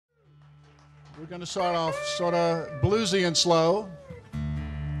We're going to start off sort of bluesy and slow.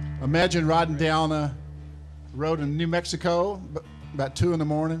 Imagine riding down a road in New Mexico about 2 in the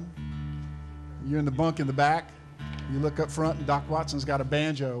morning. You're in the bunk in the back. You look up front and Doc Watson's got a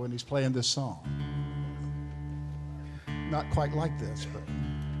banjo and he's playing this song. Not quite like this, but...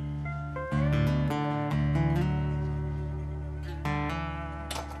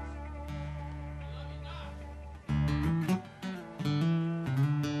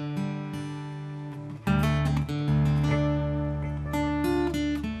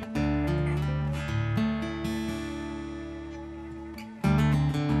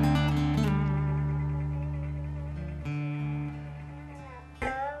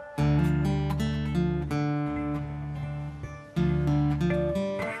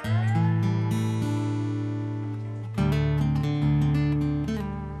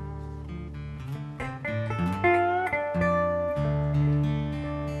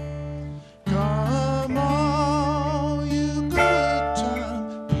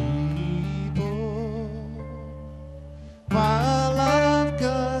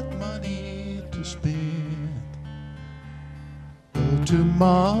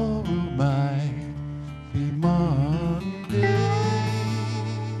 Tomorrow might be Monday.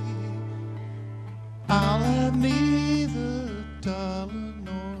 I'll have neither a dollar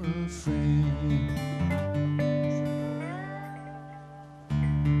nor a friend.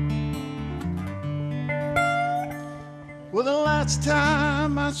 Well, the last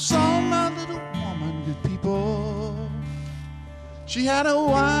time I saw my little woman, good people, she had a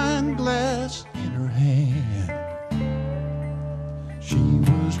wine glass in her hand. She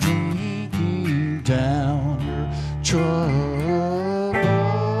was drinking down her troubles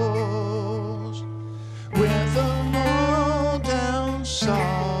with a low down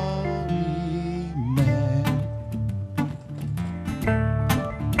sorry man.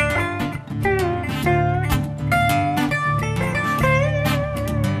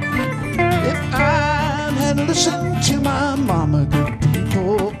 If I had listened to my mama, good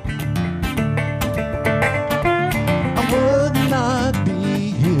people,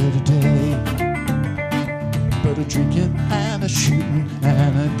 a drinking and a shooting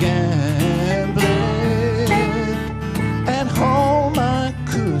and a gambling, and home I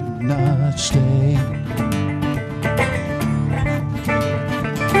could not stay.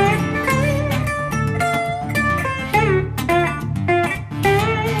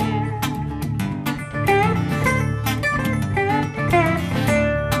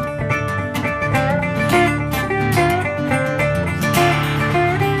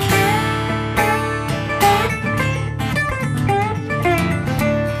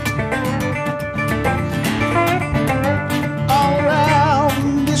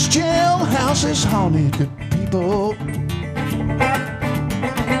 Is haunted, good people.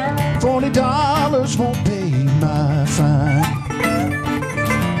 $40 won't pay my fine.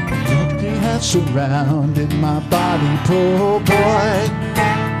 Guilty has surrounded my body, poor boy.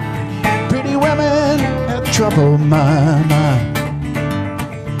 Pretty women have troubled my mind.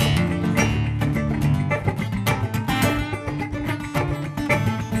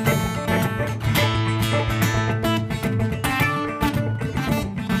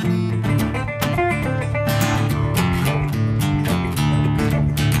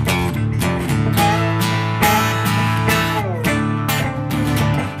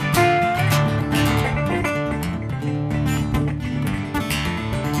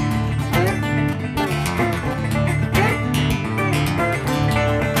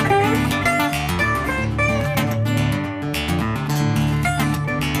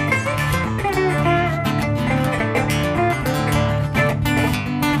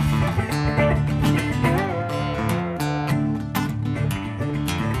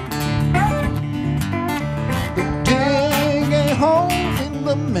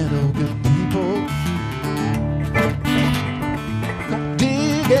 The meadow, good people.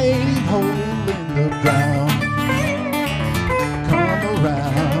 Dig a hole in the ground. Come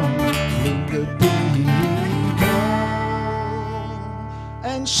around, look good people,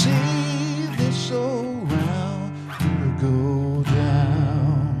 and see this old round will go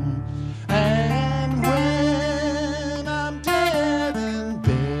down. And when I'm dead and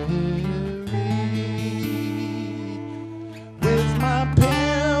buried with my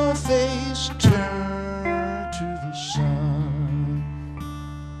face turned to the sun,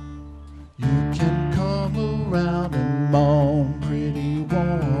 you can come around and moan, pretty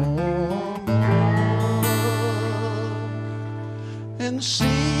woman, and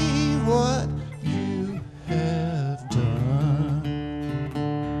see what you have done.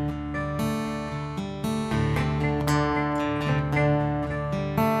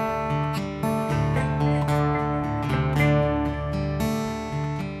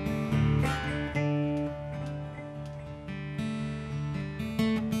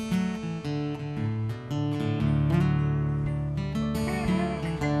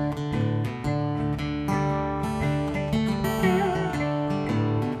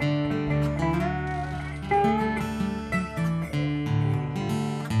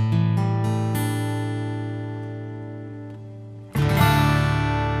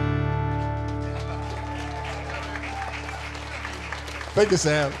 Thank you,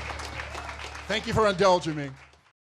 Sam. Thank you for indulging me.